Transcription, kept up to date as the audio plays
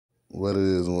What it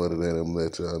is and what it ain't, I'm gonna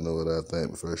let y'all know what I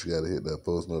think. But first, you gotta hit that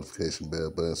post notification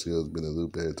bell button so you'll be in the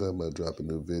loop every time I drop a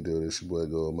new video. This your boy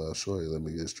Go my Shorty. Let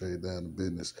me get straight down to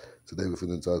business. Today we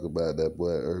finna talk about that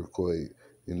boy Earthquake.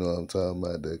 You know what I'm talking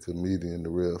about, that comedian, the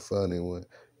real funny one.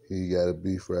 He got a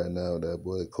beef right now with that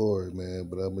boy Korey, man.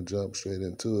 But I'm gonna jump straight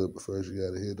into it. But first, you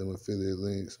gotta hit them affiliate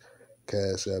links.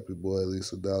 Cash App your boy at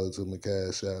least $1 to my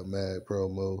Cash App, mad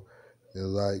promo.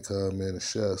 And like, comment, and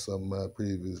share some of my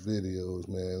previous videos,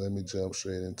 man. Let me jump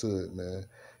straight into it, man.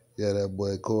 Yeah, that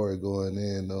boy Korey going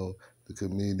in on the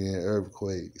comedian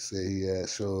Earthquake. Said he had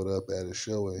showed up at a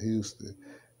show in Houston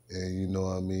and, you know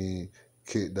what I mean,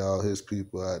 kicked all his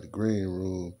people out the green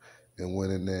room and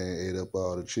went in there and ate up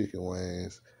all the chicken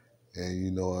wings. And, you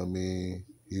know what I mean,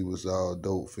 he was all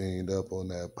dope fiend up on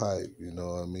that pipe, you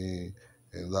know what I mean,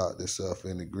 and locked himself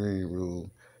in the green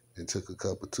room and took a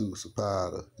couple toots of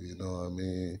powder, you know what I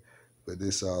mean? But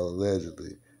this all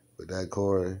allegedly. But that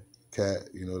Korey cat,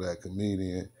 you know, that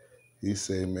comedian, he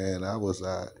said, man, I was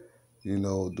out, you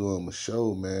know, doing my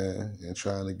show, man, and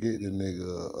trying to get the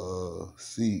nigga a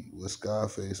seat with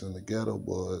Scarface and the Ghetto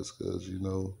Boys, because, you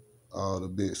know, all the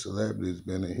big celebrities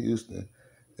been in Houston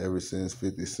ever since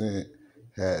 50 Cent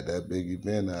had that big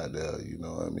event out there, you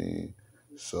know what I mean?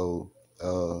 So,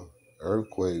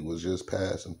 Earthquake was just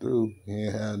passing through. He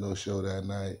ain't had no show that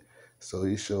night. So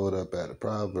he showed up at the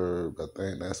Proverb. I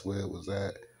think that's where it was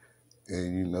at.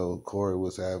 And, you know, Korey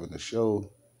was having a show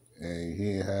and he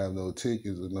didn't have no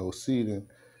tickets or no seating.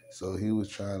 So he was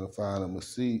trying to find him a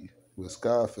seat with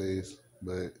Scarface,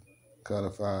 but kind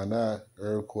of find out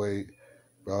Earthquake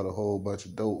brought a whole bunch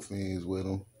of dope fiends with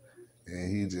him.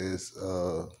 And he just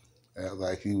act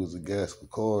like he was a guest for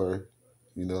Korey,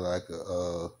 you know, like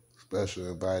a special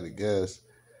invited guest,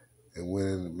 and went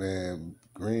in the man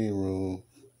green room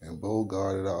and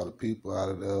bogarted all the people out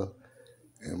of there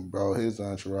and brought his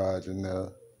entourage in there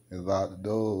and locked the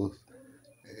doors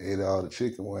and ate all the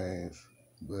chicken wings.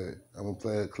 But I'm gonna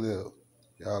play a clip.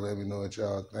 Y'all let me know what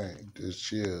y'all think. Just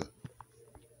chill.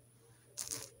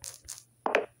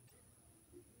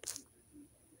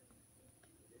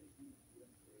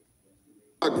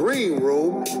 My green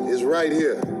room is right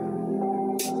here.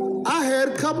 I had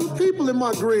a couple of people in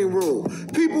my green room.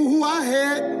 People who I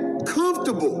had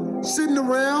comfortable sitting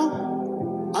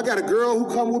around. I got a girl who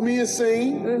come with me and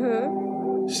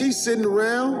sing. She's sitting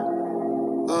around.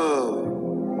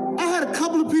 I had a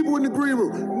couple of people in the green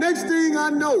room. Next thing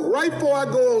I know, right before I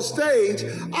go on stage,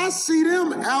 I see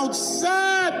them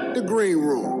outside the green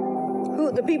room.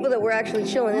 Who? The people that were actually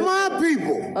chilling? My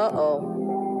people.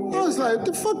 Uh-oh. I was like, what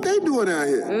the fuck they doing out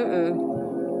here?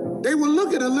 They were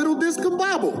looking a little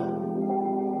discombobbled.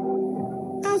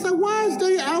 I was like, why is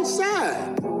they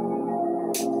outside?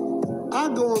 I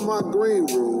go in my green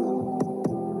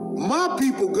room, my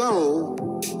people gone,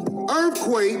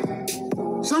 Earthquake,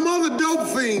 some other dope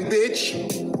fiend bitch,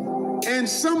 and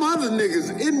some other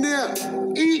niggas in there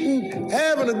eating,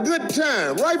 having a good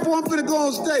time. Right before I'm finna go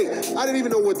on stage, I didn't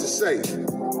even know what to say.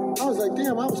 I was like,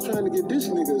 damn, I was trying to get this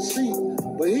nigga a seat,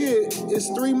 but here it's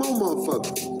 3 more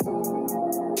motherfuckers.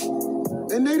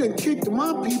 And they done kicked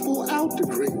my people out the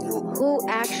green room. Who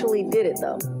actually did it,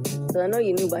 though? So I know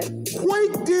you knew, but...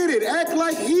 Quake did it, act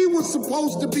like he was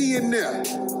supposed to be in there.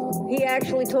 He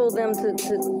actually told them to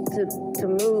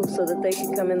move so that they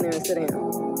could come in there and sit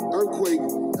down. Earthquake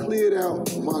cleared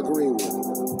out my green room.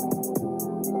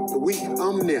 The week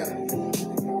I'm there.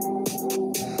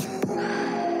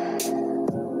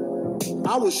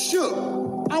 I was shook.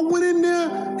 I went in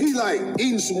there, he like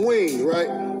eating some wings, right?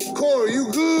 Korey, you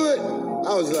good?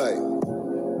 I was like,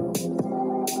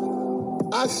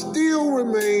 I still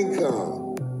remain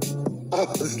calm. I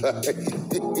was like,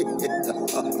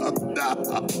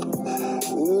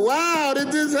 wow,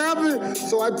 did this happen?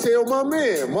 So I tell my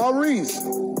man, Maurice,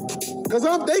 because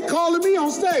they calling me on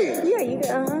stage. Yeah, you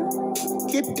got,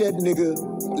 Get that nigga,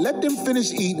 let them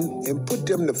finish eating and put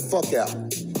them the fuck out.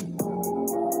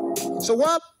 So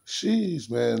what? Sheesh,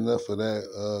 man, enough of that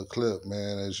clip,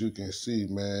 man. As you can see,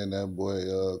 man, that boy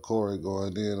Korey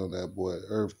going in on that boy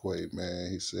Earthquake, man.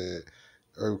 He said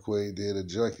Earthquake did a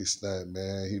junkie stunt,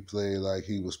 man. He played like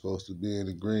he was supposed to be in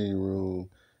the green room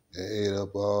and ate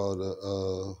up all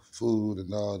the food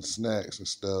and all the snacks and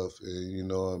stuff. And, you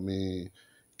know what I mean,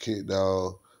 kicked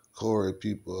all Korey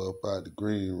people up out the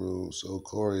green room. So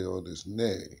Korey on his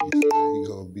neck. He said he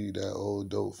gonna beat that old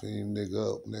dope fiend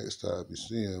nigga up next time you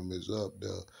see him. Is up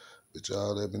there. But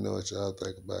y'all let me know what y'all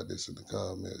think about this in the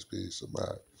comments. Peace.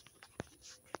 Bye.